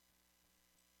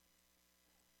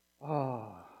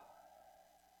Oh.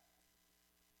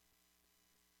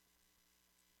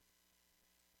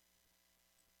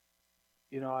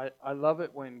 I love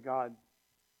it when God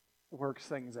works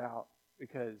things out,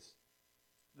 because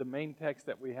the main text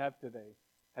that we have today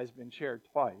has been shared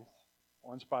twice,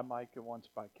 once by Mike and once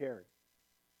by Carrie.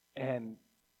 And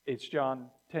it's John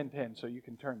 10:10, so you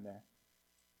can turn there.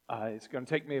 It's going to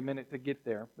take me a minute to get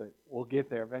there, but we'll get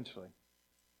there eventually.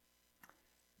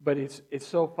 But it's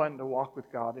so fun to walk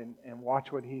with God and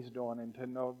watch what He's doing, and to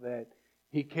know that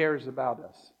He cares about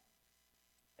us.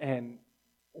 And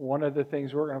one of the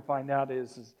things we're going to find out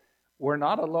is we're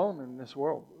not alone in this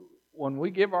world. When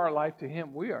we give our life to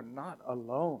Him, we are not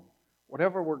alone.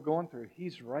 Whatever we're going through,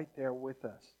 He's right there with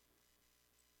us.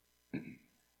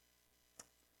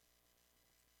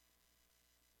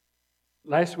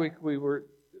 Last week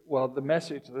the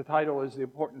message, the title is The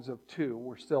Importance of Two.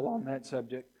 We're still on that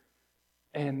subject.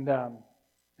 And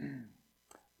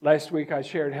last week I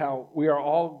shared how we are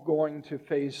all going to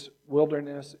face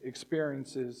wilderness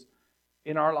experiences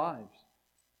in our lives.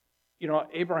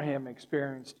 Abraham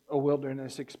experienced a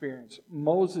wilderness experience.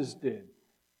 Moses did.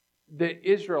 The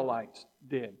Israelites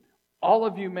did. All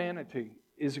of humanity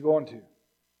is going to.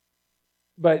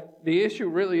 But the issue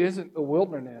really isn't the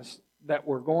wilderness that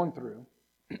we're going through.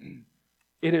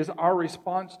 It is our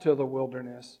response to the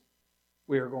wilderness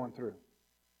we are going through.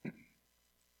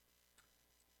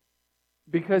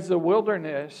 Because the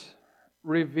wilderness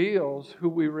reveals who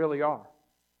we really are.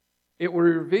 It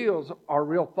reveals our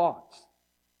real thoughts.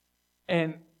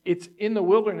 And it's in the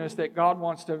wilderness that God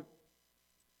wants to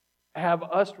have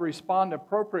us respond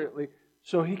appropriately,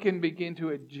 so He can begin to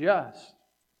adjust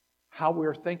how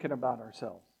we're thinking about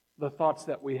ourselves, the thoughts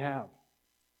that we have.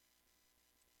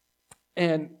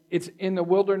 And it's in the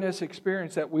wilderness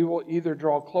experience that we will either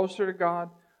draw closer to God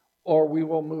or we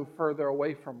will move further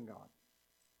away from God.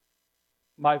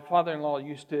 My father-in-law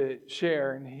used to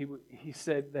share, and he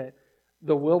said that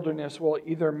the wilderness will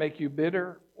either make you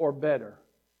bitter or better.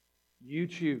 You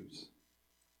choose.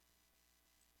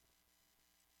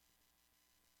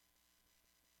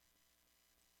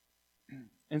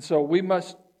 And so we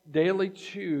must daily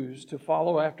choose to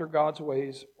follow after God's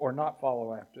ways or not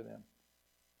follow after them.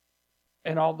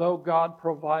 And although God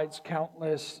provides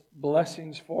countless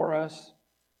blessings for us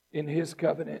in His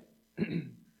covenant,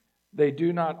 they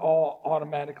do not all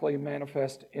automatically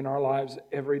manifest in our lives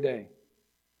every day.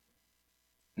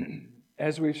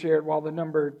 As we've shared, while the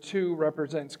number 2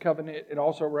 represents covenant, it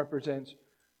also represents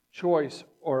choice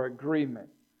or agreement.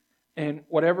 And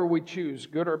whatever we choose,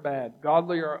 good or bad,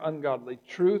 godly or ungodly,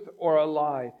 truth or a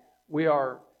lie, we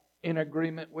are in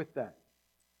agreement with that.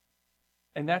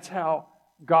 And that's how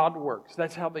God works.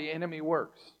 That's how the enemy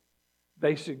works.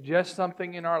 They suggest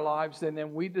something in our lives, and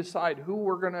then we decide who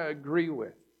we're going to agree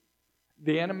with.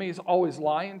 The enemy is always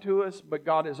lying to us, but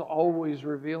God is always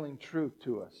revealing truth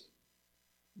to us.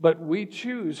 But we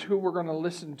choose who we're going to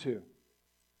listen to.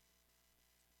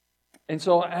 And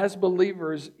so as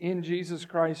believers in Jesus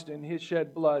Christ and His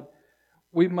shed blood,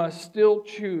 we must still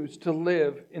choose to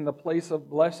live in the place of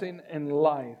blessing and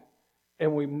life.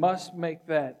 And we must make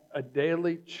that a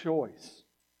daily choice.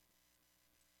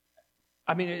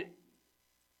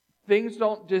 Things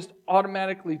don't just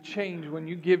automatically change when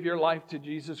you give your life to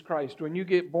Jesus Christ, when you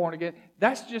get born again.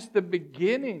 That's just the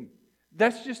beginning.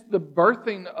 That's just the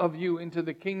birthing of you into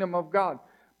the kingdom of God.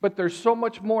 But there's so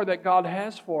much more that God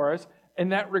has for us,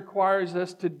 and that requires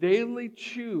us to daily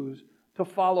choose to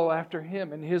follow after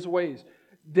Him and His ways.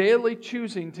 Daily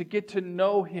choosing to get to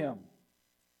know Him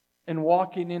and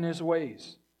walking in His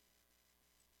ways.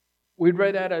 We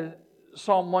read out of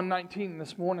Psalm 119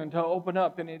 this morning to open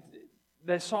up, and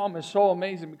that psalm is so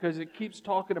amazing because it keeps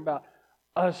talking about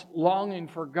us longing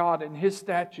for God and His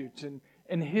statutes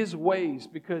and His ways,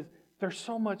 because they're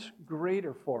so much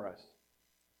greater for us.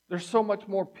 They're so much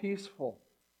more peaceful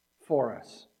for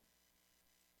us.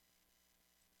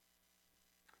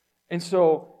 And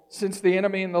so, since the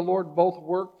enemy and the Lord both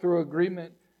work through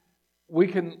agreement, we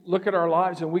can look at our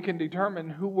lives and we can determine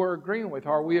who we're agreeing with.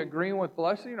 Are we agreeing with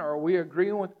blessing, or are we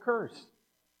agreeing with curse?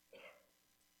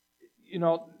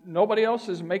 Nobody else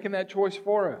is making that choice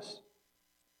for us.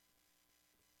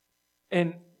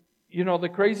 And, the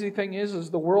crazy thing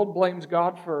is the world blames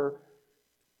God for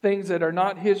things that are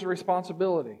not His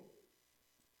responsibility,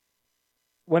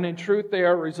 when in truth they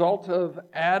are a result of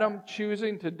Adam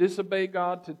choosing to disobey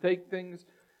God, to take things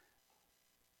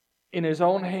in his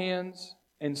own hands,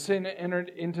 and sin entered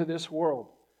into this world.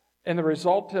 And the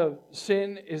result of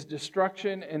sin is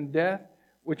destruction and death,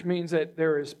 which means that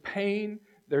there is pain,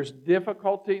 there's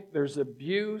difficulty, there's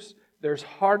abuse, there's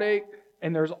heartache,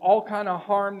 and there's all kind of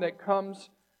harm that comes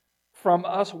from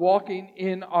us walking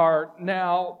in our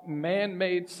now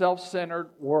man-made,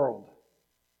 self-centered world.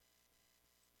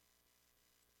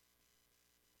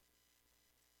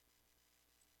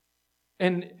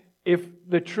 And if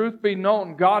the truth be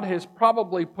known, God has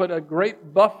probably put a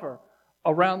great buffer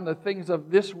around the things of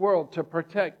this world to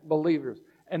protect believers.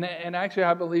 And actually,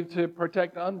 I believe to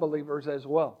protect unbelievers as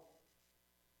well.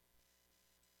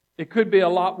 It could be a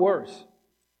lot worse.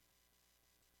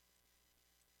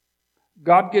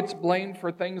 God gets blamed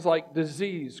for things like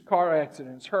disease, car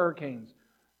accidents, hurricanes,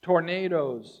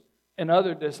 tornadoes, and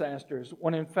other disasters,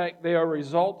 when in fact they are a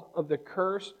result of the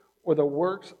curse or the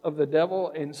works of the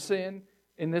devil and sin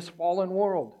in this fallen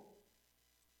world.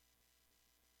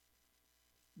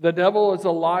 The devil is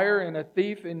a liar and a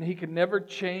thief, and he can never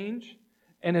change.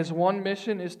 And his one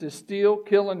mission is to steal,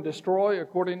 kill, and destroy,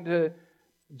 according to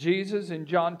Jesus in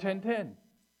John 10:10.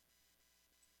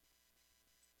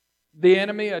 The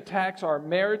enemy attacks our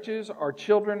marriages, our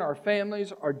children, our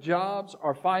families, our jobs,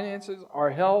 our finances, our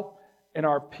health, and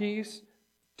our peace,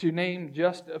 to name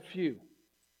just a few.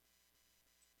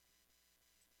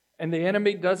 And the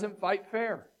enemy doesn't fight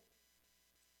fair.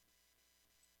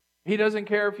 He doesn't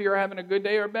care if you're having a good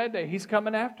day or a bad day. He's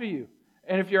coming after you.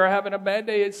 And if you're having a bad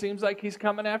day, it seems like he's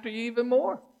coming after you even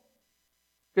more.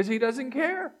 Because he doesn't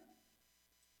care.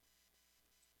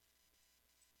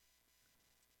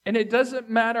 And it doesn't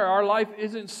matter. Our life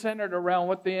isn't centered around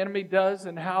what the enemy does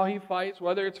and how he fights,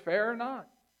 whether it's fair or not.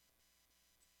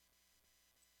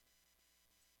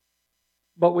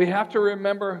 But we have to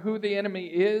remember who the enemy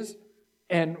is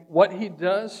and what he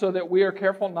does, so that we are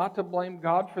careful not to blame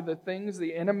God for the things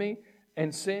the enemy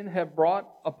and sin have brought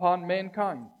upon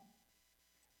mankind.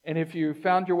 And if you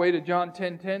found your way to John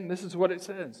 10:10, this is what it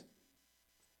says.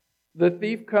 The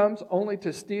thief comes only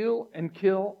to steal and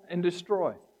kill and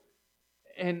destroy.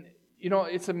 And,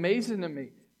 it's amazing to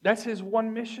me. That's his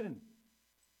one mission.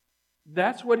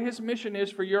 That's what his mission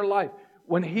is for your life.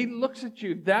 When he looks at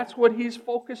you, that's what he's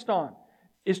focused on,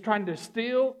 is trying to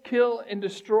steal, kill, and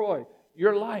destroy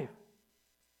your life.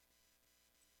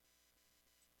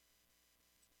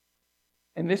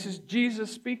 And this is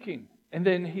Jesus speaking. And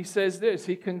then he says this,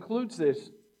 he concludes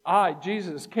this: I,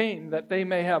 Jesus, came that they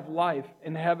may have life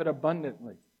and have it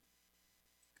abundantly.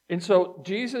 And so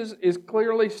Jesus is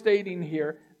clearly stating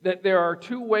here that there are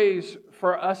two ways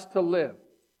for us to live.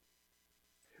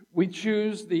 We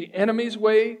choose the enemy's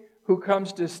way, who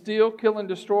comes to steal, kill, and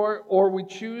destroy, or we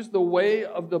choose the way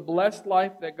of the blessed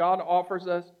life that God offers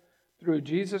us through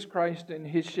Jesus Christ and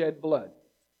His shed blood.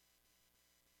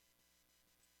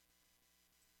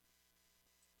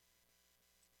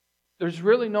 There's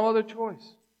really no other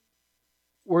choice.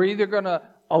 We're either going to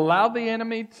allow the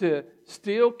enemy to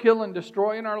steal, kill, and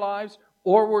destroy in our lives,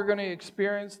 or we're going to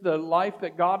experience the life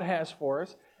that God has for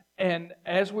us. And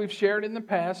as we've shared in the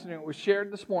past, and it was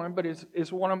shared this morning, but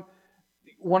it's one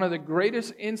of the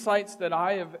greatest insights that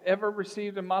I have ever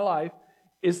received in my life,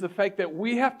 is the fact that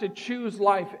we have to choose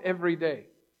life every day.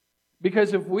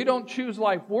 Because if we don't choose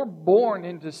life, we're born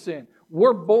into sin.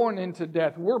 We're born into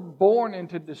death. We're born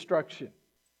into destruction.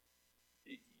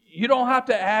 You don't have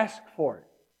to ask for it.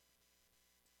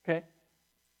 Okay?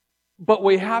 But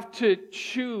we have to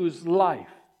choose life.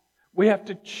 We have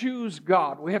to choose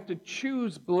God. We have to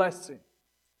choose blessing.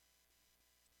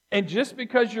 And just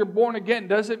because you're born again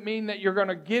doesn't mean that you're going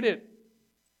to get it.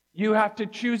 You have to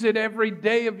choose it every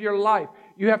day of your life.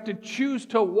 You have to choose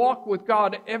to walk with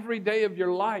God every day of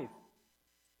your life.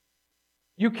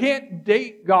 You can't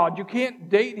date God. You can't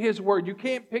date His Word. You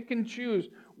can't pick and choose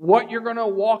what you're going to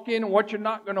walk in and what you're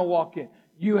not going to walk in.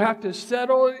 You have to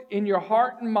settle it in your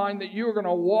heart and mind that you are going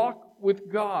to walk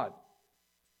with God.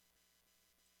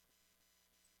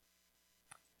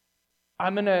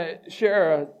 I'm going to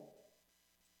share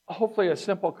hopefully a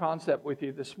simple concept with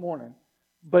you this morning,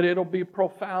 but it'll be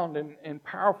profound and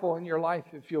powerful in your life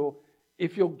if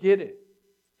you'll get it.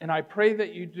 And I pray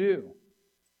that you do,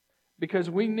 because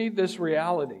we need this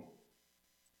reality.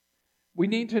 We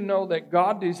need to know that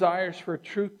God desires for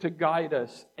truth to guide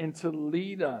us and to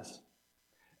lead us.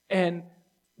 And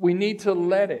we need to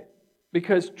let it,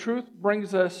 because truth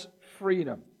brings us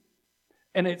freedom.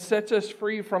 And it sets us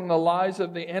free from the lies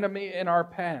of the enemy in our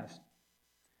past.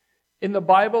 In the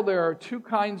Bible, there are two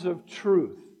kinds of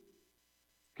truth.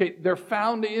 Okay, they're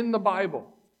found in the Bible.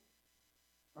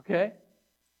 Okay?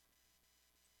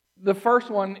 The first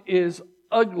one is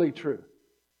ugly truth.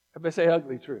 Everybody say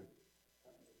ugly truth.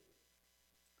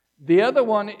 The other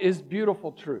one is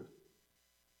beautiful truth.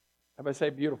 Everybody say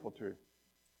beautiful truth.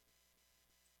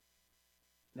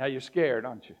 Now you're scared,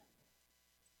 aren't you?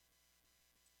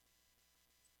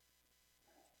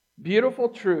 Beautiful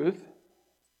truth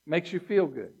makes you feel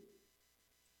good.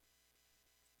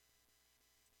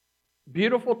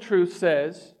 Beautiful truth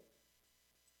says,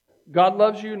 God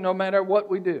loves you no matter what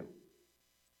we do.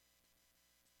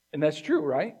 And that's true,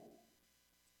 right?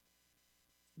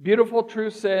 Beautiful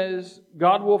truth says,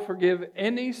 God will forgive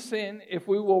any sin if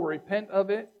we will repent of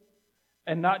it,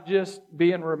 and not just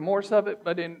be in remorse of it,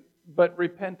 but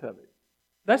repent of it.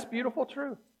 That's beautiful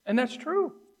truth. And that's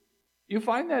true. You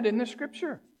find that in the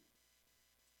Scripture.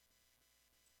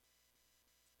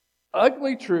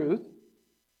 Ugly truth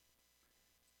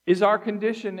is our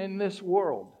condition in this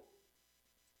world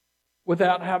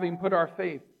without having put our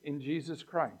faith in Jesus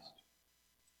Christ.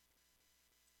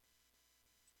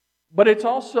 But it's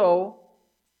also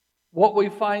what we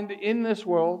find in this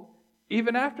world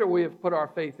even after we have put our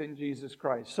faith in Jesus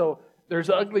Christ. So there's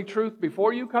ugly truth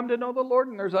before you come to know the Lord,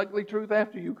 and there's ugly truth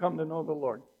after you come to know the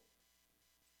Lord.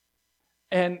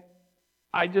 And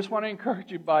I just want to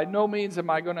encourage you, by no means am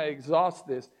I going to exhaust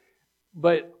this,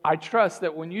 but I trust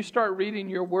that when you start reading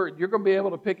your word, you're going to be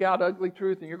able to pick out ugly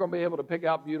truth and you're going to be able to pick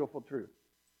out beautiful truth.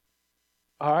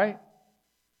 All right?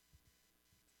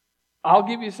 I'll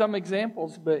give you some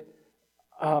examples, but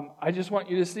I just want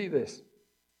you to see this.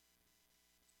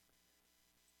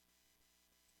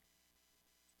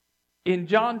 In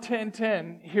John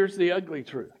 10:10, here's the ugly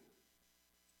truth.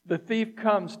 The thief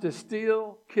comes to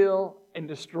steal, kill, and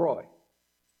destroy.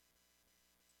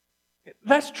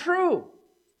 That's true.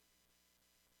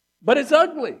 But it's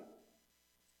ugly.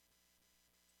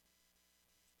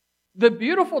 The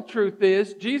beautiful truth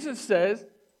is, Jesus says,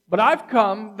 but I've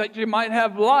come that you might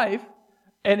have life.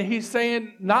 And He's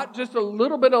saying not just a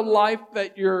little bit of life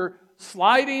that you're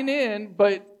sliding in,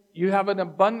 but you have an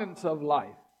abundance of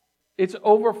life. It's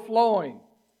overflowing.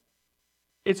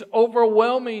 It's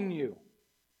overwhelming you.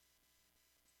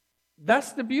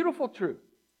 That's the beautiful truth.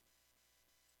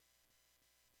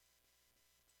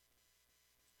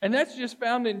 And that's just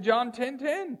found in John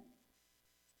 10:10.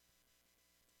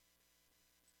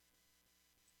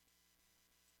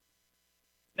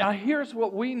 Now here's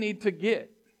what we need to get.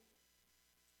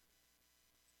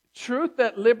 Truth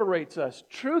that liberates us,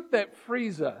 truth that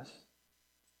frees us,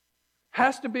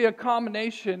 has to be a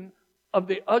combination of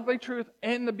the ugly truth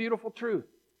and the beautiful truth.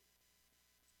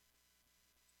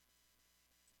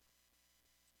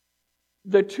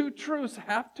 The two truths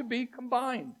have to be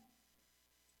combined.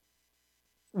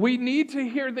 We need to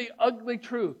hear the ugly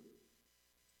truth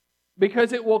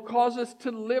because it will cause us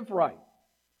to live right.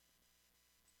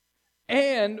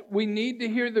 And we need to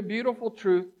hear the beautiful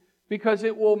truth because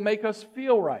it will make us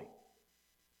feel right.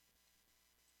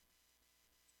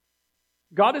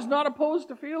 God is not opposed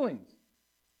to feelings.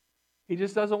 He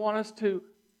just doesn't want us to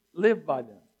live by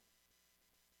them.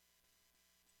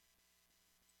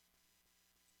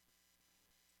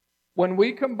 When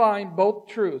we combine both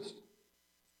truths,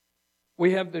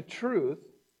 we have the truth,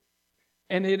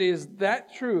 and it is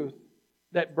that truth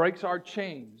that breaks our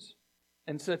chains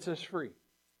and sets us free.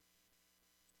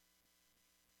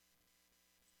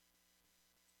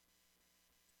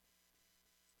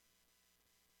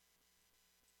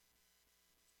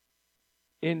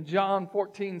 In John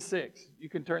 14:6, you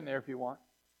can turn there if you want.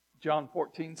 John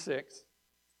 14:6.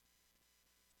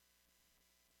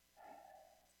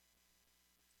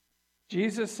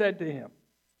 Jesus said to him,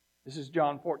 this is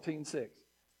John 14:6.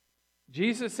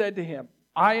 Jesus said to him,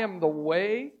 I am the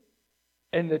way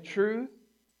and the truth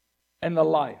and the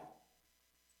life.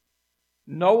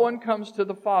 No one comes to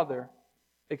the Father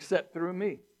except through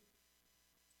me.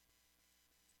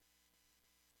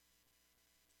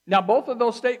 Now, both of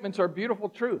those statements are beautiful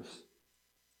truths.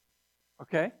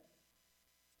 Okay?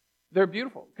 They're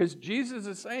beautiful because Jesus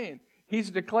is saying, He's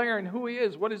declaring who He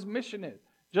is, what His mission is.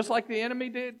 Just like the enemy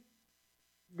did,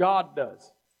 God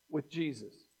does with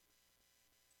Jesus.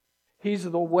 He's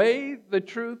the way, the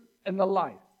truth, and the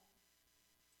life.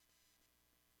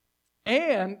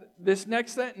 And this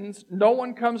next sentence, no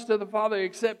one comes to the Father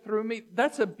except through me.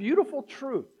 That's a beautiful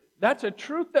truth. That's a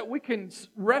truth that we can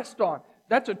rest on.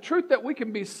 That's a truth that we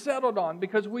can be settled on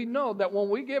because we know that when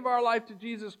we give our life to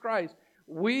Jesus Christ,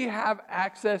 we have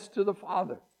access to the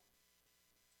Father.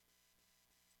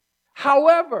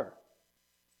 However,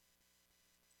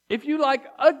 if you like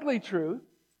ugly truth,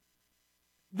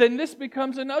 then this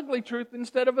becomes an ugly truth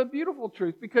instead of a beautiful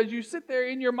truth because you sit there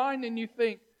in your mind and you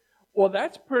think, well,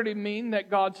 that's pretty mean that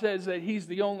God says that He's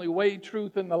the only way,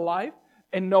 truth, and the life,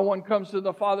 and no one comes to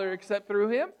the Father except through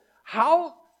Him.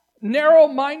 How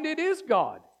narrow-minded is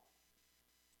God?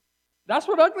 That's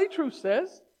what ugly truth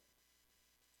says.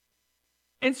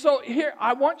 And so here,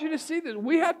 I want you to see this.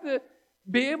 We have to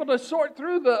be able to sort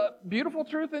through the beautiful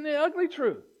truth and the ugly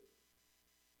truth.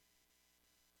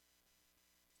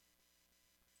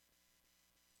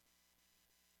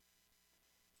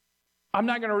 I'm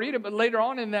not going to read it, but later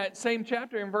on in that same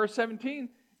chapter, in verse 17,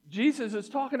 Jesus is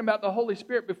talking about the Holy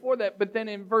Spirit before that, but then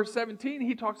in verse 17,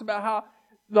 he talks about how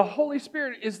the Holy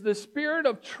Spirit is the Spirit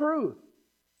of truth.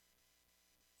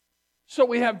 So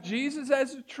we have Jesus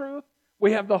as the truth,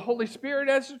 we have the Holy Spirit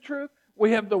as the truth,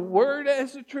 we have the Word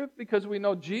as the truth, because we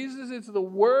know Jesus is the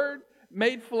Word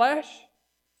made flesh.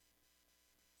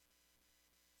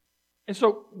 And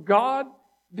so God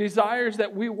desires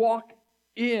that we walk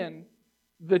in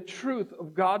the truth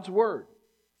of God's Word,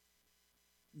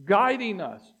 guiding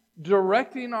us,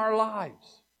 directing our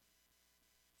lives.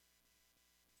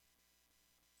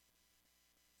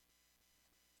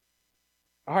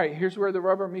 All right, here's where the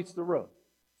rubber meets the road.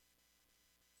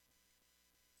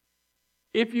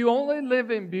 If you only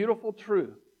live in beautiful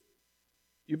truth,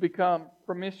 you become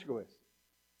promiscuous.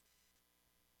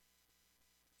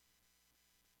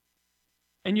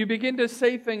 And you begin to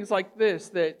say things like this,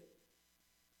 that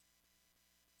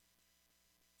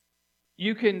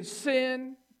you can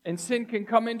sin, and sin can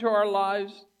come into our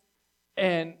lives,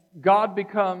 and God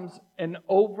becomes an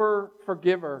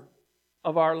over-forgiver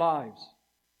of our lives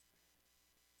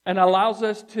and allows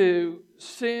us to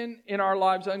sin in our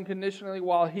lives unconditionally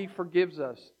while He forgives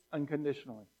us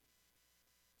unconditionally.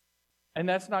 And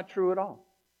that's not true at all.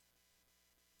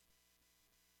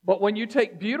 But when you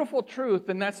take beautiful truth,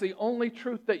 and that's the only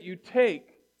truth that you take,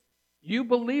 you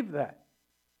believe that.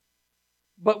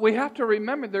 But we have to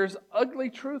remember there's ugly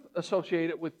truth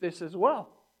associated with this as well.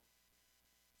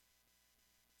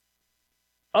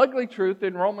 Ugly truth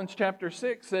in Romans chapter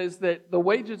 6 says that the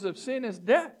wages of sin is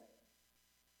death.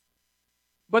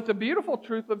 But the beautiful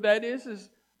truth of that is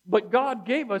but God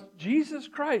gave us Jesus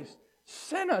Christ,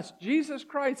 sent us Jesus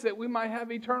Christ that we might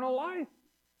have eternal life.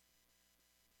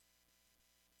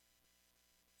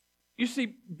 You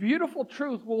see, beautiful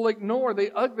truth will ignore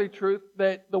the ugly truth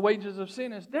that the wages of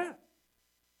sin is death.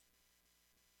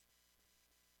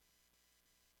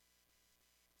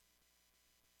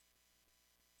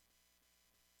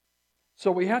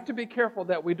 So we have to be careful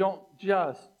that we don't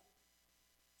just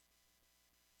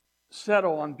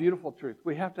settle on beautiful truth.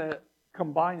 We have to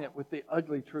combine it with the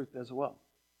ugly truth as well.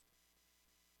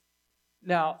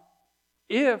 Now,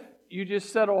 if you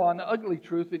just settle on ugly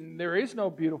truth and there is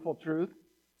no beautiful truth,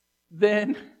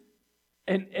 then,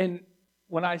 and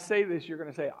when I say this, you're going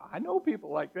to say, I know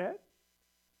people like that.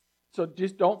 So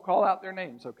just don't call out their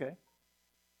names, okay?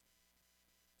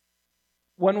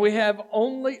 When we have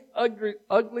only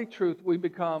ugly truth, we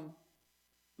become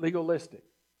legalistic.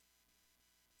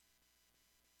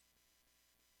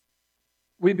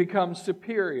 We become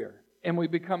superior, and we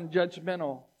become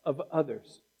judgmental of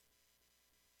others.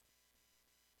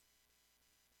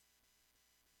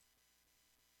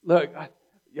 Look,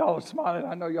 y'all are smiling.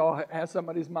 I know y'all have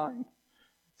somebody's name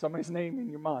in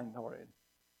your mind already.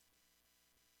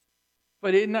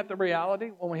 But isn't that the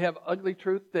reality? When we have ugly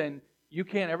truth, then you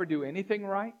can't ever do anything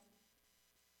right.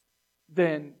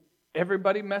 Then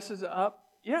everybody messes up.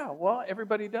 Yeah, well,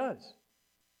 everybody does.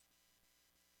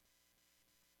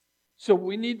 So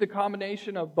we need the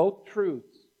combination of both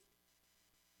truths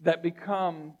that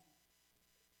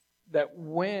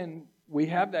when we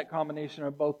have that combination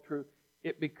of both truths,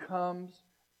 it becomes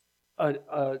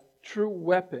a true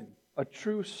weapon, a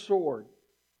true sword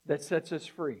that sets us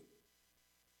free.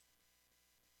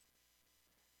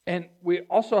 And we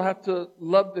also have to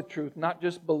love the truth, not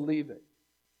just believe it.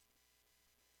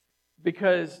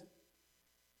 Because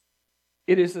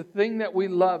it is the thing that we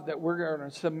love that we're going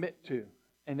to submit to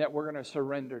and that we're going to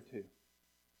surrender to.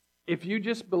 If you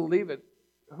just believe it,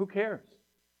 who cares?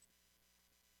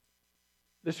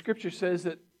 The Scripture says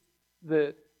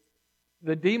that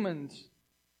the demons,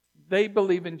 they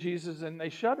believe in Jesus and they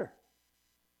shudder.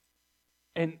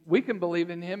 And we can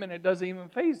believe in Him and it doesn't even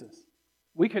faze us.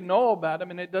 We can know about Him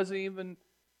and it doesn't even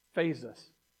faze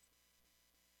us.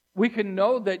 We can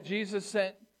know that Jesus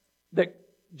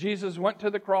went to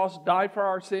the cross, died for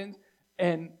our sins,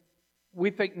 and we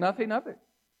think nothing of it.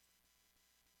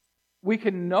 We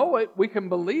can know it, we can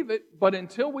believe it, but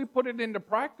until we put it into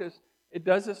practice, it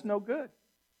does us no good.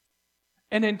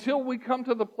 And until we come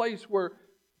to the place where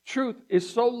truth is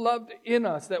so loved in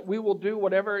us that we will do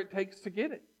whatever it takes to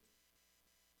get it.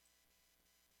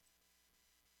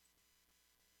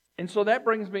 And so that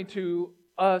brings me to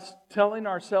us telling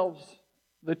ourselves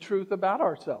the truth about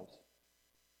ourselves.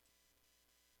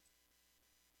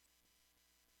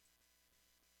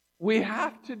 We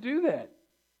have to do that.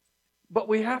 But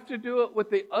we have to do it with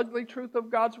the ugly truth of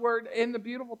God's Word and the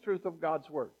beautiful truth of God's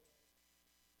Word.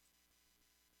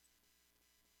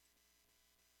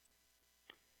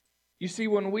 You see,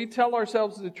 when we tell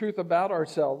ourselves the truth about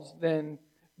ourselves, then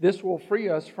this will free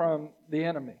us from the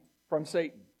enemy, from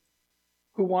Satan.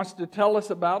 who wants to tell us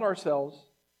about ourselves,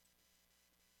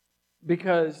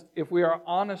 because if we are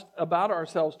honest about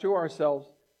ourselves to ourselves,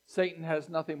 Satan has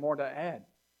nothing more to add.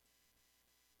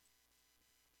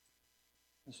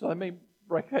 And so let me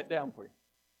break that down for you.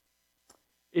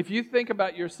 If you think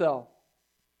about yourself,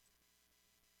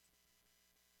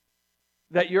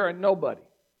 that you're a nobody,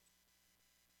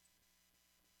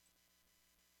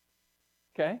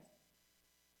 okay?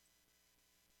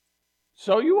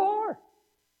 So you are.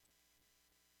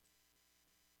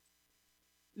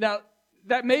 Now,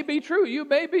 that may be true. You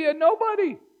may be a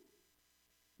nobody.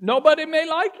 Nobody may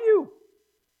like you.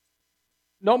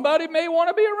 Nobody may want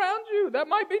to be around you. That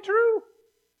might be true.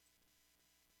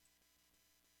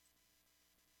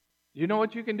 You know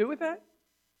what you can do with that?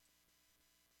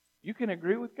 You can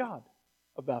agree with God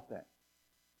about that.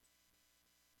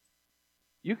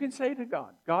 You can say to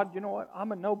God, God, you know what?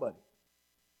 I'm a nobody.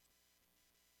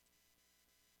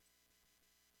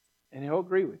 And He'll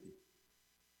agree with you.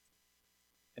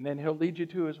 And then He'll lead you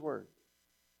to His Word.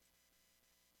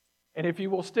 And if you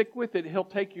will stick with it, He'll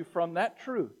take you from that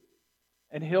truth.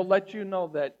 And He'll let you know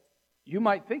that you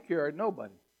might think you're a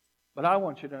nobody, but I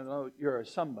want you to know you're a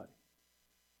somebody.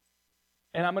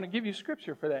 And I'm going to give you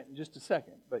scripture for that in just a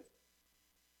second. But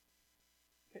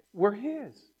we're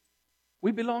His.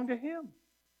 We belong to Him.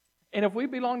 And if we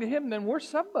belong to Him, then we're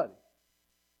somebody.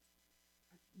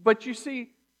 But you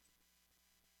see,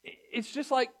 it's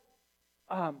just like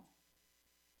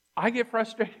I get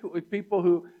frustrated with people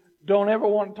who don't ever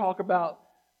want to talk about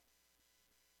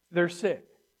they're sick.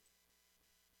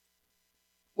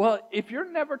 Well, if you're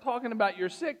never talking about you're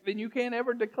sick, then you can't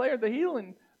ever declare the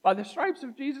healing by the stripes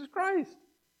of Jesus Christ.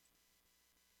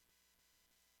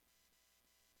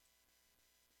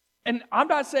 And I'm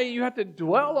not saying you have to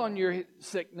dwell on your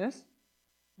sickness,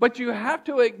 but you have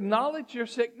to acknowledge your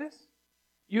sickness.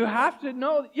 You have to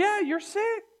know, yeah, you're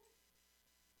sick.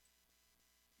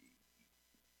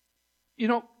 You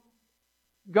know,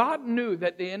 God knew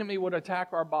that the enemy would attack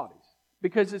our bodies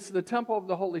because it's the temple of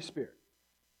the Holy Spirit.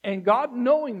 And God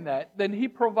knowing that, then He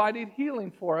provided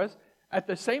healing for us. At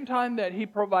the same time that He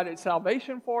provided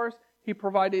salvation for us, He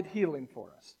provided healing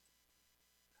for us.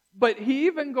 But He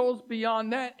even goes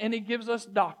beyond that, and He gives us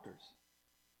doctors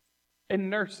and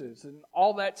nurses and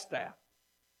all that staff.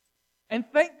 And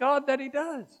thank God that He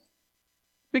does.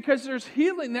 Because there's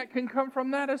healing that can come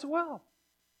from that as well.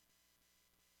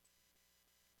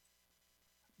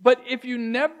 But if you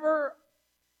never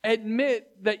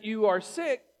admit that you are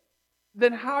sick,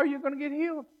 then how are you going to get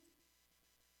healed?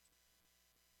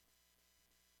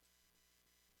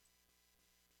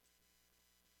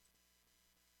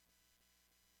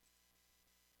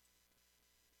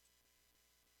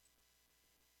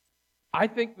 I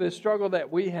think the struggle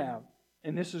that we have,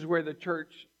 and this is where the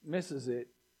church misses it,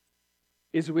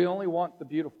 is we only want the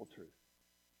beautiful truth.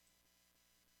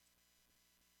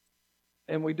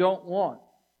 And we don't want,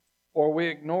 or we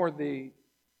ignore the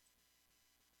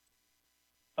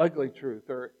ugly truth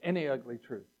or any ugly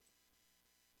truth.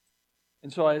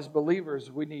 And so as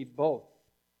believers, we need both.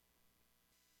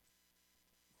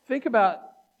 Think about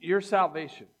your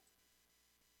salvation.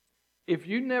 If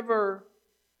you never,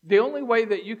 the only way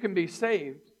that you can be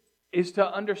saved is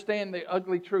to understand the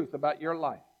ugly truth about your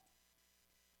life.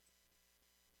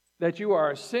 That you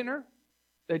are a sinner,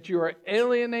 that you are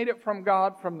alienated from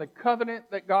God, from the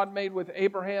covenant that God made with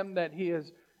Abraham, that He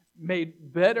has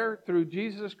made better through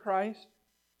Jesus Christ.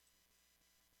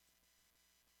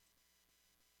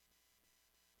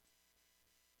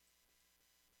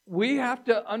 We have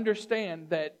to understand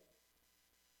that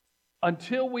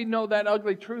until we know that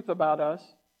ugly truth about us,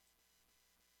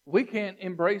 we can't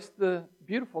embrace the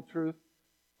beautiful truth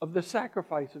of the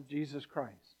sacrifice of Jesus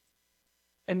Christ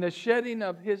and the shedding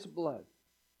of His blood.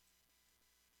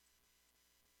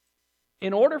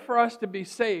 In order for us to be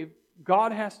saved,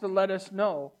 God has to let us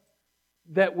know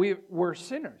that we're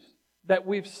sinners, that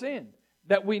we've sinned,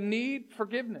 that we need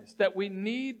forgiveness, that we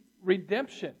need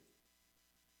redemption.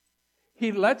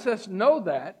 He lets us know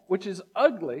that, which is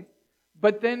ugly,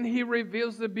 but then He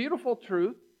reveals the beautiful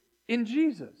truth in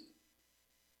Jesus.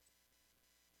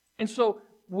 And so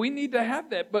we need to have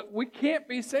that, but we can't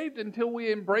be saved until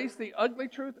we embrace the ugly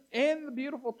truth and the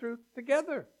beautiful truth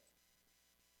together.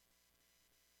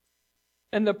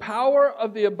 And the power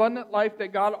of the abundant life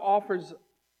that God offers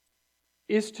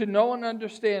is to know and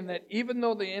understand that even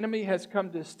though the enemy has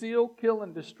come to steal, kill,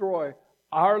 and destroy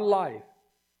our life,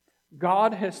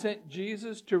 God has sent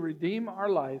Jesus to redeem our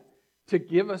life, to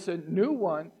give us a new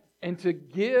one, and to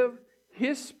give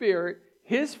His Spirit,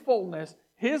 His fullness,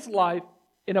 His life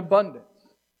in abundance.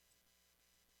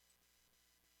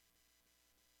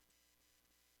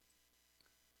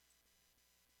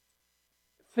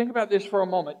 Think about this for a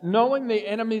moment. Knowing the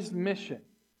enemy's mission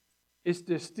is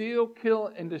to steal,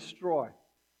 kill, and destroy.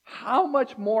 How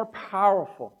much more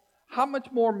powerful, how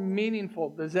much more meaningful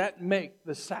does that make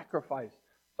the sacrifice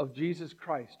of Jesus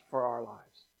Christ for our lives?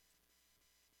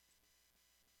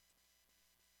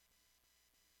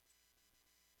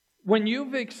 When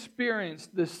you've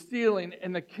experienced the stealing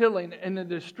and the killing and the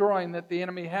destroying that the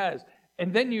enemy has,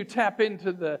 and then you tap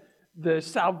into the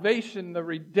salvation, the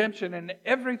redemption, and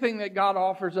everything that God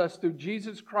offers us through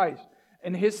Jesus Christ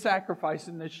and His sacrifice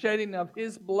and the shedding of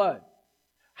His blood,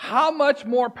 how much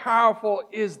more powerful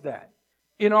is that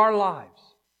in our lives?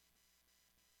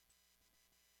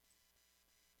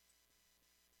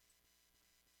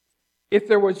 If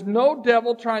there was no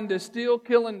devil trying to steal,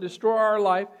 kill, and destroy our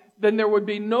life, then there would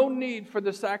be no need for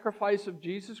the sacrifice of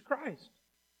Jesus Christ.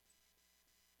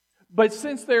 But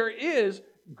since there is,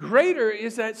 greater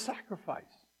is that sacrifice.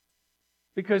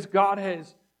 Because God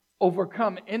has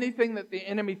overcome anything that the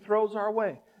enemy throws our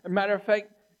way. As a matter of fact,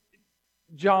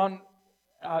 1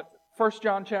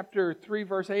 John chapter 3,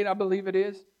 verse 8, I believe it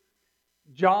is.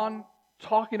 John,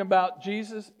 talking about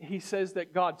Jesus, he says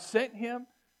that God sent Him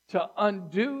to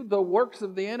undo the works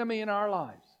of the enemy in our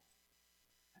lives.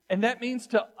 And that means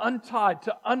to untie,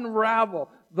 to unravel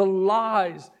the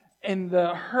lies and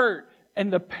the hurt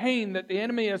and the pain that the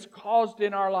enemy has caused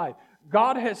in our life.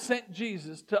 God has sent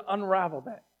Jesus to unravel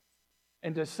that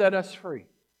and to set us free.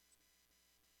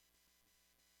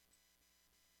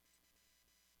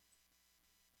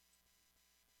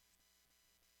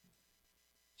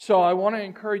 So I want to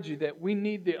encourage you that we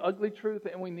need the ugly truth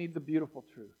and we need the beautiful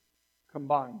truth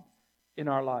combined in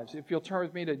our lives. If you'll turn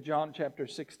with me to John chapter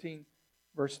 16,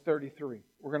 verse 33.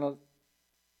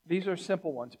 These are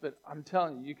simple ones, but I'm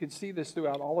telling you, you can see this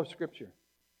throughout all of Scripture.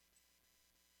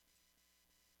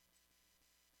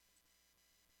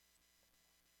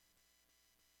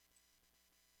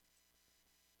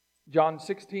 John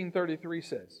 16:33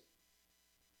 says,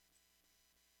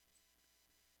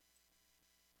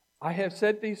 I have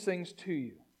said these things to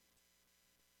you,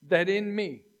 that in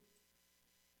me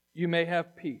you may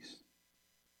have peace.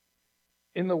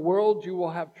 In the world you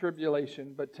will have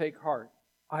tribulation, but take heart.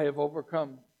 I have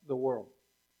overcome the world.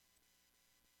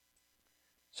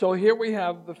 So here we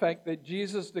have the fact that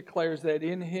Jesus declares that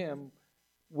in Him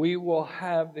we will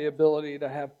have the ability to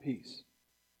have peace.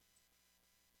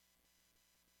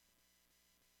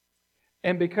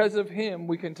 And because of Him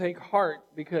we can take heart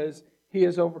because He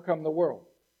has overcome the world.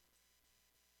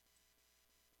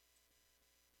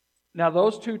 Now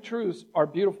those two truths are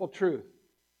beautiful truth.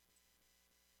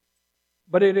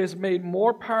 But it is made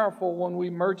more powerful when we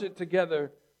merge it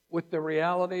together with the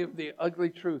reality of the ugly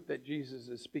truth that Jesus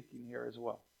is speaking here as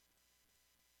well.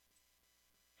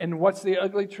 And what's the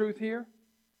ugly truth here?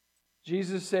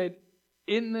 Jesus said,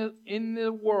 in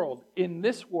the world, in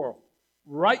this world,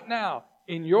 right now,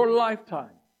 in your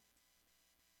lifetime,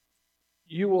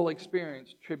 you will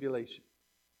experience tribulation.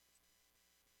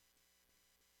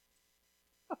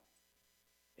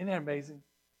 Isn't that amazing?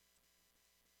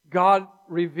 God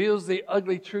reveals the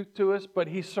ugly truth to us, but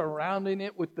He's surrounding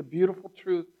it with the beautiful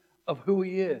truth of who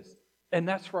He is. And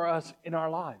that's for us in our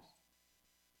lives.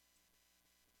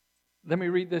 Let me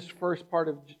read this first part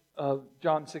of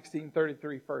John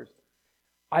 16:33 first.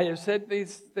 I have said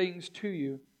these things to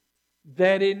you,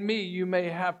 that in me you may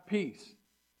have peace.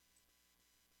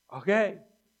 Okay.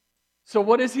 So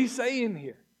what is He saying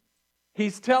here?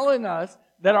 He's telling us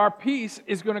that our peace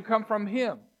is going to come from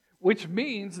Him, which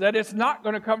means that it's not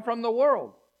going to come from the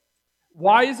world.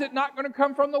 Why is it not going to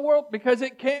come from the world? Because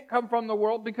it can't come from the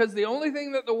world, because the only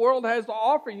thing that the world has to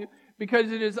offer you,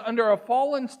 because it is under a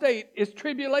fallen state, is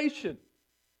tribulation.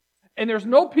 And there's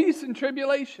no peace in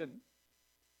tribulation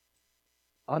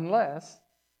unless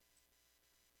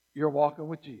you're walking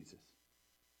with Jesus.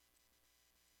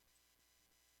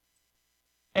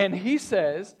 And He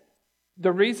says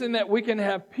the reason that we can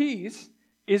have peace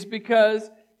is because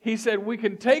He said we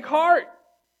can take heart.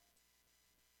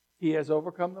 He has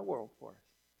overcome the world for us.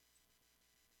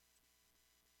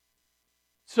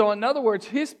 So in other words,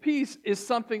 His peace is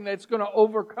something that's going to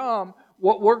overcome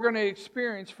what we're going to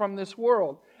experience from this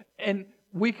world. And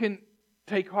we can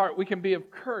take heart. We can be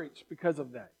of courage because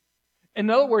of that. In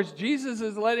other words, Jesus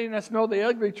is letting us know the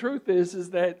ugly truth is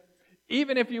that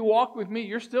even if you walk with me,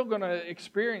 you're still going to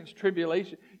experience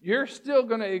tribulation. You're still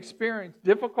going to experience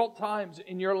difficult times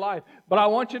in your life. But I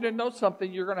want you to know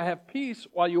something. You're going to have peace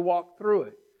while you walk through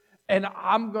it. And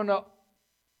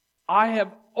I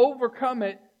have overcome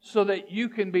it so that you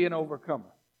can be an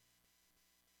overcomer.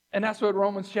 And that's what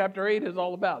Romans chapter 8 is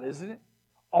all about, isn't it?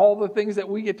 All the things that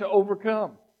we get to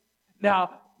overcome.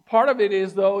 Now, part of it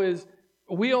is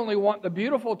We only want the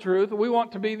beautiful truth. We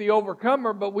want to be the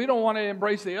overcomer, but we don't want to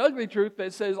embrace the ugly truth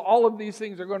that says all of these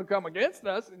things are going to come against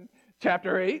us in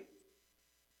chapter 8.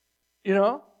 You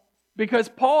know? Because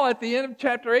Paul at the end of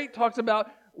chapter 8 talks about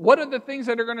what are the things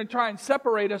that are going to try and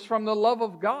separate us from the love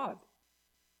of God.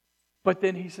 But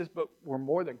then he says, but we're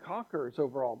more than conquerors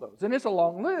over all those. And it's a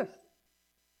long list.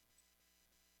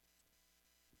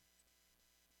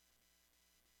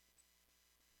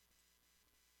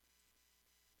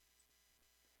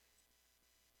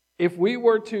 If we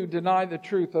were to deny the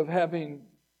truth of having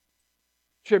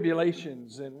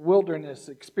tribulations and wilderness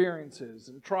experiences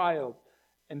and trials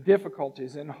and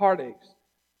difficulties and heartaches,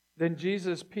 then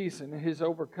Jesus' peace and His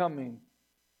overcoming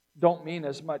don't mean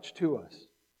as much to us.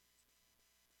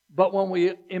 But when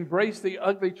we embrace the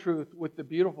ugly truth with the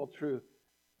beautiful truth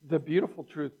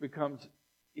becomes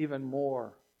even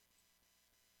more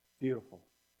beautiful.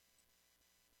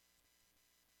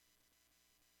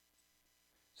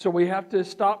 So we have to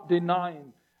stop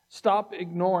denying, stop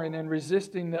ignoring and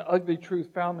resisting the ugly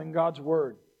truth found in God's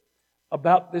Word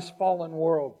about this fallen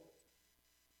world,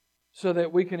 so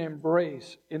that we can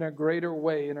embrace in a greater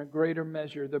way, in a greater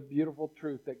measure, the beautiful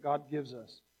truth that God gives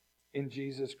us in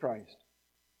Jesus Christ.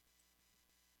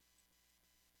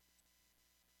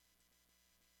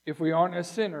 If we aren't a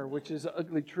sinner, which is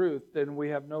ugly truth, then we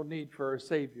have no need for a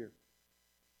Savior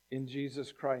in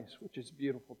Jesus Christ, which is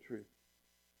beautiful truth.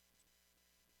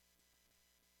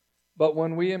 But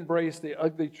when we embrace the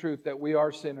ugly truth that we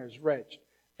are sinners, wretched,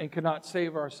 and cannot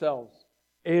save ourselves,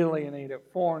 alienated,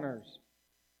 foreigners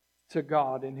to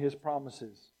God and His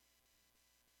promises,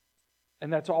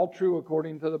 and that's all true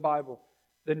according to the Bible,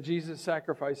 then Jesus'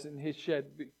 sacrifice and His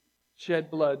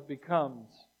shed blood becomes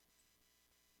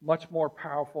much more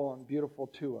powerful and beautiful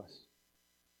to us.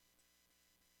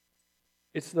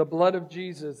 It's the blood of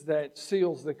Jesus that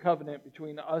seals the covenant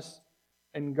between us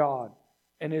and God,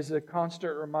 and is a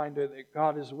constant reminder that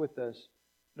God is with us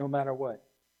no matter what.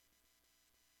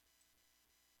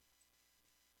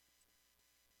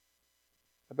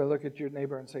 I better look at your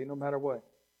neighbor and say, no matter what.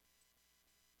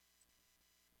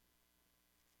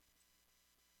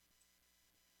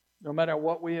 No matter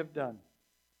what we have done.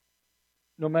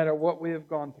 No matter what we have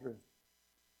gone through.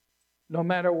 No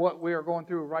matter what we are going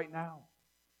through right now.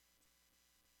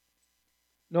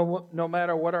 No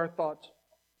matter what our thoughts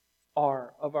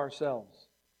are of ourselves.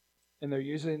 And they're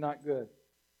usually not good.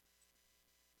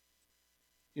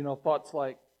 You know, thoughts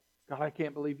like, God, I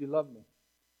can't believe you love me.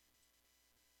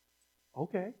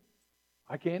 Okay,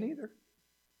 I can't either.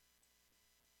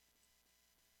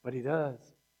 But He does.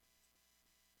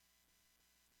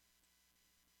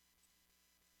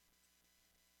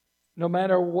 No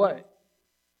matter what,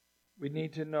 we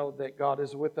need to know that God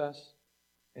is with us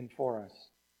and for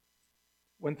us.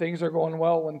 When things are going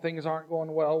well, when things aren't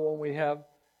going well,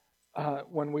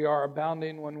 when we are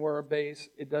abounding, when we're abased,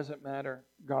 it doesn't matter.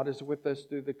 God is with us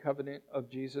through the covenant of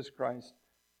Jesus Christ.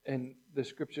 And the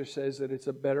Scripture says that it's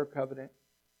a better covenant.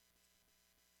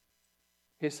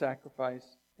 His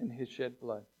sacrifice and His shed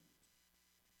blood.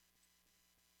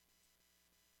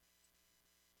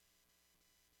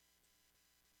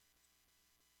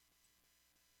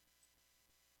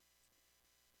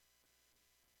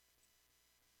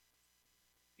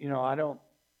 You know, I don't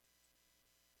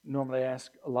normally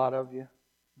ask a lot of you,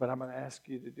 but I'm going to ask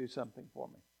you to do something for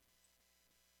me.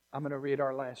 I'm going to read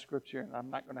our last scripture, and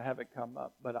I'm not going to have it come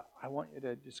up, but I want you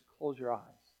to just close your eyes.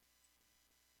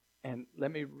 And let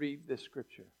me read this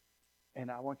scripture, and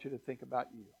I want you to think about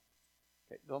you.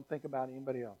 Okay, don't think about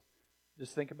anybody else.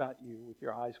 Just think about you with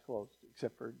your eyes closed,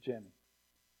 except for Jenny.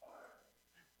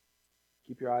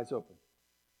 Keep your eyes open.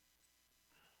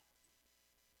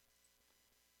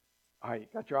 All right, you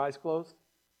got your eyes closed?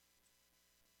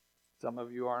 Some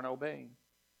of you aren't obeying.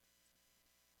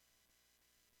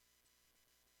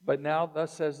 But now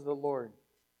thus says the Lord,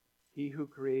 He who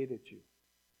created you,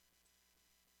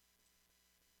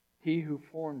 He who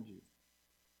formed you,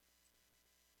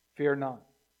 fear not,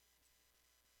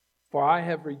 for I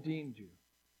have redeemed you.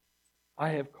 I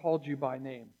have called you by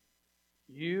name.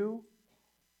 You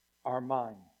are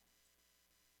mine.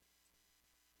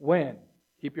 When?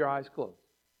 Keep your eyes closed.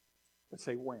 Let's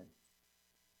say when.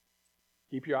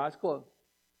 Keep your eyes closed.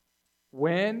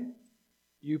 When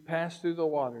you pass through the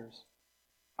waters,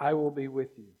 I will be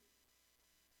with you.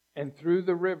 And through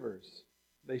the rivers,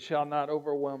 they shall not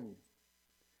overwhelm you.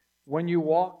 When you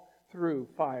walk through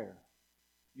fire,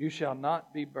 you shall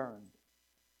not be burned,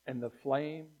 and the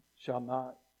flame shall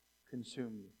not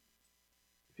consume you.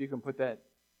 If you can put that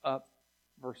up,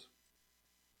 verse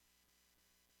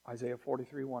Isaiah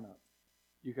 43:1 up.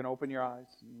 You can open your eyes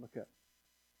and look up.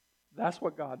 That's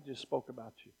what God just spoke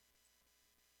about you.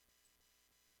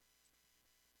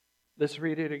 Let's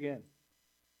read it again.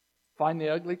 Find the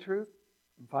ugly truth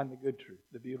and find the good truth,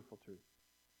 the beautiful truth.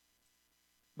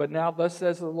 But now thus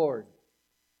says the Lord,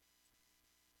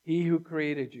 He who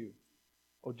created you,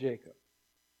 O Jacob,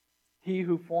 He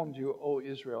who formed you, O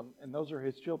Israel, and those are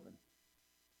His children.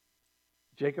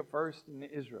 Jacob first and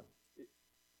Israel.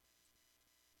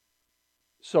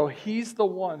 So He's the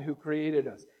one who created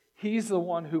us. He's the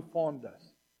one who formed us.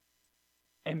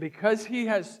 And because He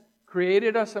has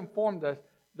created us and formed us,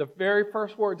 the very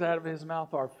first words out of His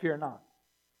mouth are, fear not.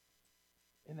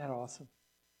 Isn't that awesome?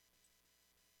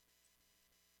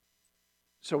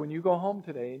 So when you go home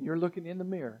today and you're looking in the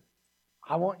mirror,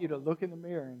 I want you to look in the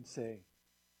mirror and say,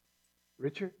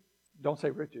 Richard, don't say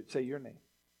Richard, say your name.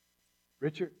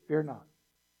 Richard, fear not.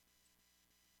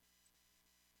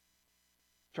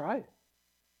 Try it.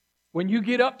 When you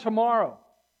get up tomorrow,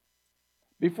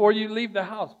 before you leave the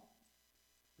house,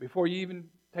 before you even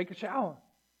take a shower,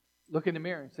 look in the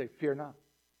mirror and say, fear not.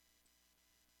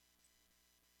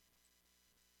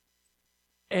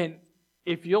 And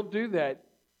if you'll do that,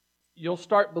 you'll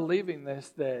start believing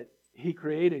this, that He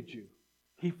created you.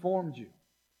 He formed you.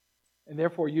 And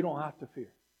therefore, you don't have to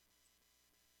fear.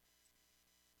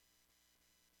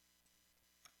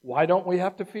 Why don't we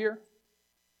have to fear?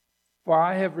 For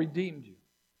I have redeemed you.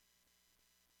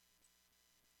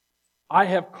 I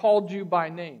have called you by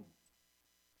name.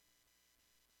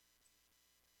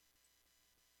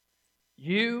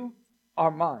 You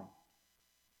are mine.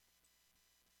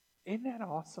 Isn't that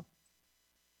awesome?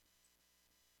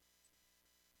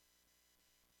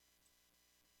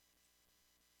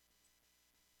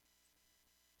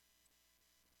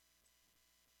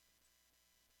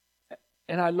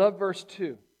 And I love verse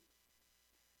 2.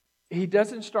 He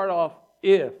doesn't start off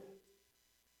if.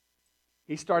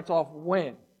 He starts off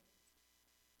when.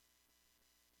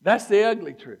 That's the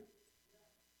ugly truth.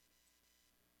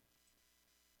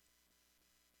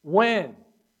 When.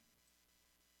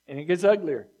 And it gets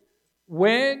uglier.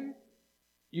 When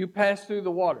you pass through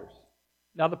the waters.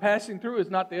 Now the passing through is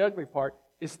not the ugly part,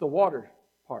 it's the water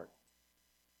part.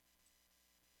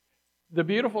 The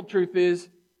beautiful truth is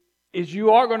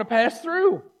you are going to pass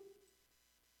through.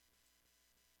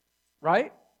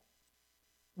 Right?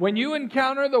 When you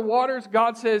encounter the waters,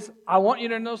 God says, I want you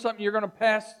to know something, you're going to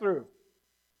pass through.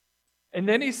 And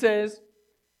then He says,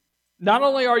 not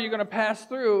only are you going to pass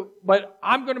through, but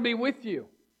I'm going to be with you.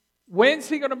 When's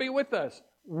He going to be with us?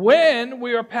 When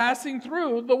we are passing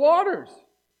through the waters.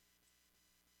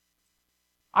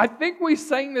 I think we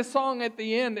sang this song at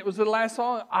the end. It was the last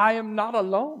song, I am not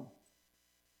alone.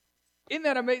 Isn't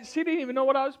that amazing? She didn't even know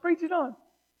what I was preaching on.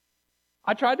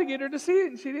 I tried to get her to see it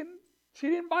and she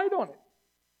didn't bite on it.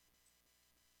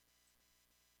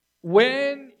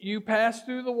 When you pass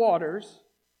through the waters,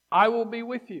 I will be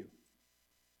with you.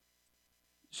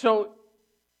 So,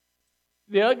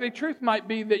 the ugly truth might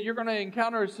be that you're going to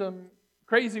encounter some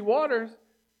crazy waters,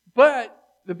 but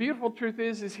the beautiful truth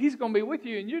is He's going to be with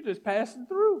you and you're just passing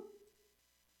through.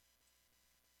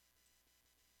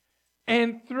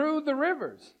 And through the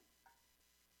rivers.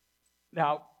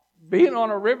 Now, being on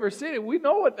a river city, we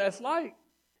know what that's like.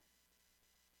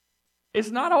 It's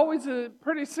not always a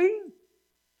pretty scene.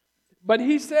 But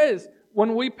He says,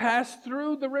 when we pass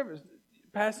through the rivers,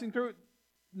 passing through,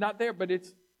 not there, but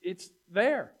it's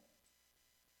there.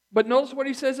 But notice what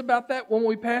He says about that when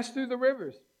we pass through the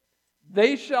rivers.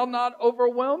 They shall not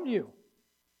overwhelm you.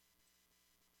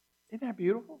 Isn't that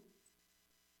beautiful?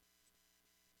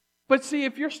 But see,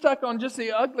 if you're stuck on just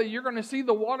the ugly, you're going to see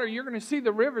the water, you're going to see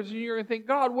the rivers, and you're going to think,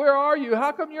 God, where are you?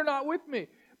 How come you're not with me?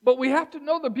 But we have to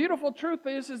know the beautiful truth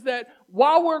is that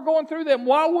while we're going through them,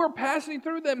 while we're passing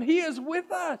through them, He is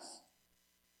with us.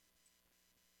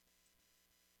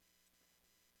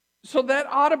 So that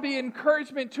ought to be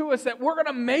encouragement to us that we're going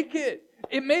to make it.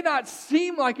 It may not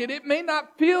seem like it. It may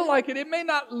not feel like it. It may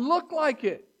not look like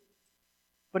it.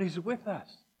 But He's with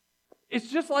us. It's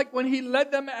just like when He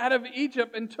led them out of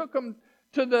Egypt and took them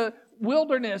to the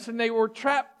wilderness and they were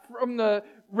trapped from the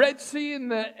Red Sea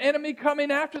and the enemy coming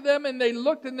after them, and they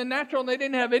looked in the natural and they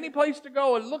didn't have any place to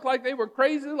go. It looked like they were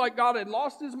crazy, like God had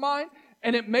lost His mind.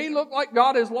 And it may look like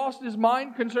God has lost His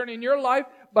mind concerning your life,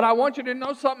 but I want you to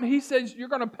know something. He says you're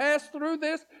going to pass through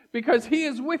this because He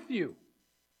is with you.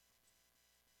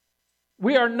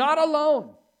 We are not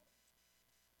alone.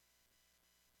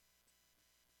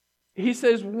 He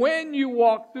says when you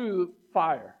walk through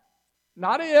fire,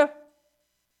 not if.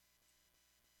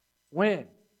 When?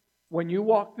 When you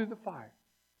walk through the fire,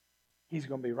 He's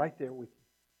going to be right there with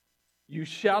you. You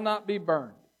shall not be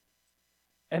burned,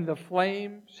 and the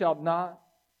flame shall not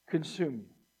consume you.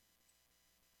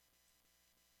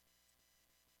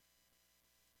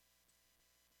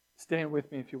 Stand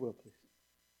with me if you will, please.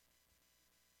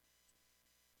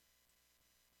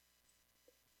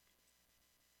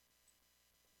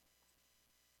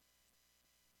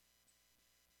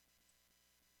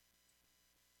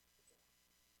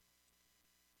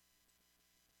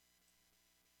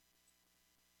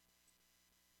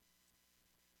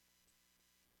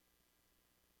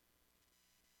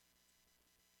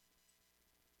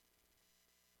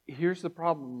 Here's the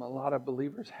problem a lot of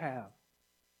believers have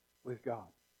with God.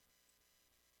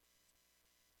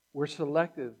 We're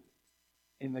selective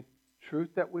in the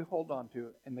truth that we hold on to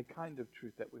and the kind of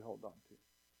truth that we hold on to.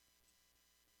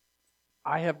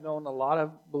 I have known a lot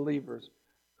of believers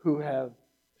who have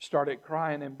started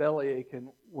crying and belly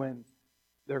aching when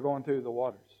they're going through the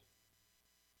waters,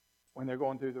 when they're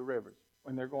going through the rivers,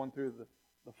 when they're going through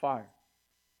the fire.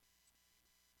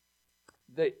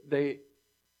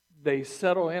 They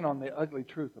settle in on the ugly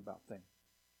truth about things,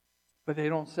 but they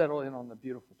don't settle in on the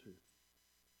beautiful truth.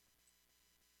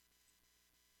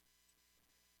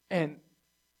 And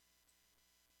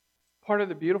part of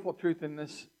the beautiful truth in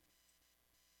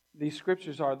these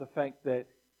scriptures are the fact that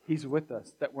He's with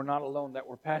us, that we're not alone, that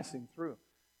we're passing through.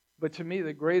 But to me,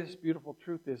 the greatest beautiful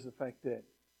truth is the fact that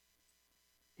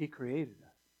He created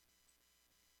us.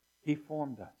 He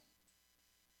formed us.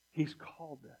 He's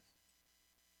called us.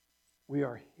 We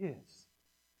are His.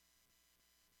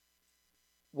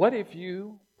 What if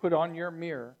you put on your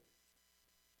mirror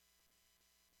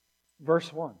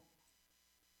verse 1,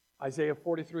 Isaiah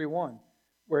 43:1,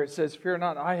 where it says, "Fear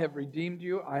not, I have redeemed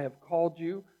you, I have called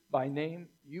you by name,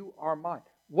 you are mine."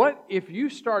 What if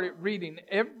you started reading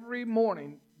every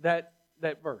morning that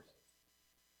verse?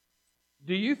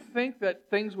 Do you think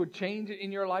that things would change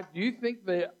in your life? Do you think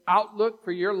the outlook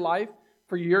for your life,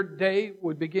 for your day,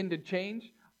 would begin to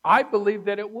change? I believe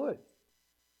that it would.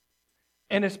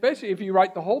 And especially if you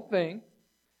write the whole thing,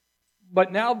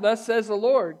 but now thus says the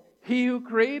Lord, He who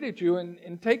created you,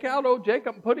 and take out, O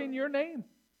Jacob, and put in your name.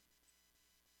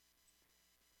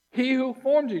 He who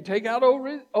formed you, take out,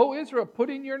 O Israel, put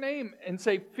in your name, and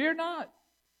say, fear not.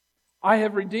 I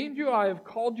have redeemed you, I have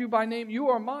called you by name, you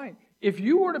are mine. If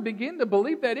you were to begin to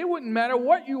believe that, it wouldn't matter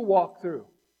what you walk through.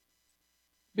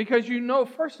 Because you know,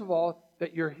 first of all,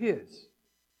 that you're His.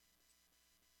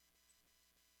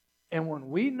 And when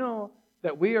we know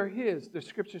that we are His, the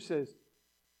Scripture says,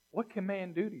 what can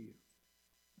man do to you?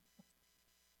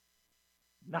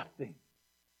 Nothing.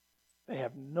 They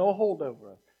have no hold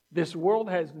over us. This world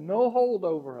has no hold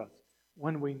over us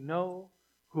when we know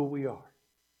who we are.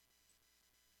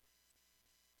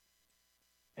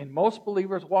 And most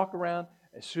believers walk around,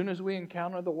 as soon as we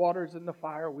encounter the waters and the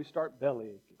fire, we start belly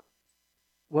aching.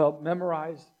 Well,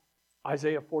 memorize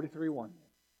Isaiah 43:1.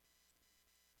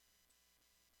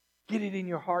 Get it in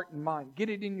your heart and mind. Get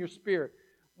it in your spirit.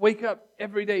 Wake up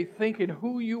every day thinking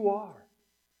who you are.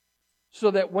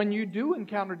 So that when you do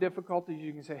encounter difficulties,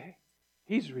 you can say, hey,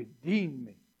 He's redeemed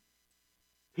me.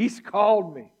 He's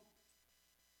called me.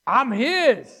 I'm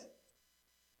His.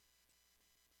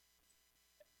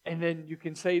 And then you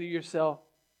can say to yourself,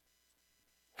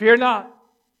 fear not.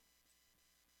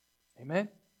 Amen?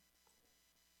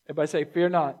 Everybody say, fear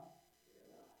not.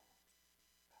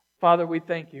 Father, we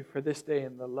thank You for this day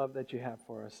and the love that You have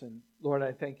for us. And Lord,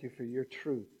 I thank You for Your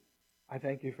truth. I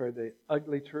thank You for the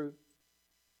ugly truth,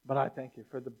 but I thank You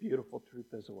for the beautiful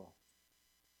truth as well.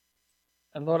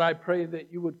 And Lord, I pray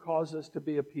that You would cause us to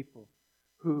be a people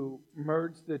who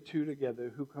merge the two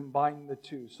together, who combine the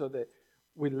two so that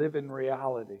we live in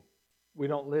reality. We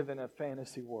don't live in a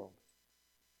fantasy world.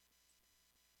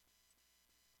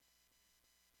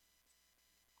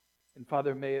 And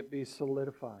Father, may it be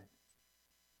solidified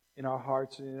in our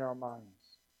hearts and in our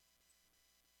minds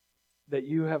that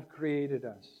You have created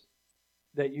us,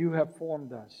 that You have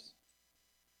formed us,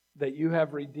 that You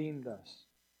have redeemed us,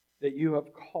 that You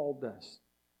have called us,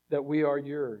 that we are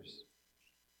Yours,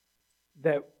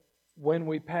 that when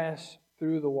we pass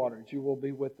through the waters, You will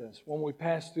be with us. When we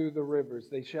pass through the rivers,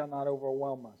 they shall not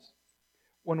overwhelm us.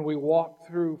 When we walk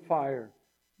through fire,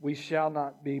 we shall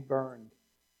not be burned,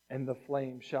 and the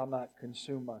flame shall not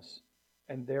consume us.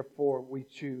 And therefore we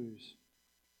choose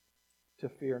to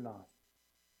fear not.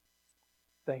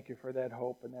 Thank You for that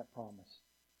hope and that promise.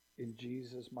 In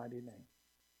Jesus' mighty name.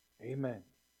 Amen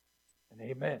and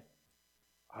amen.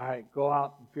 All right, go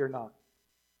out and fear not.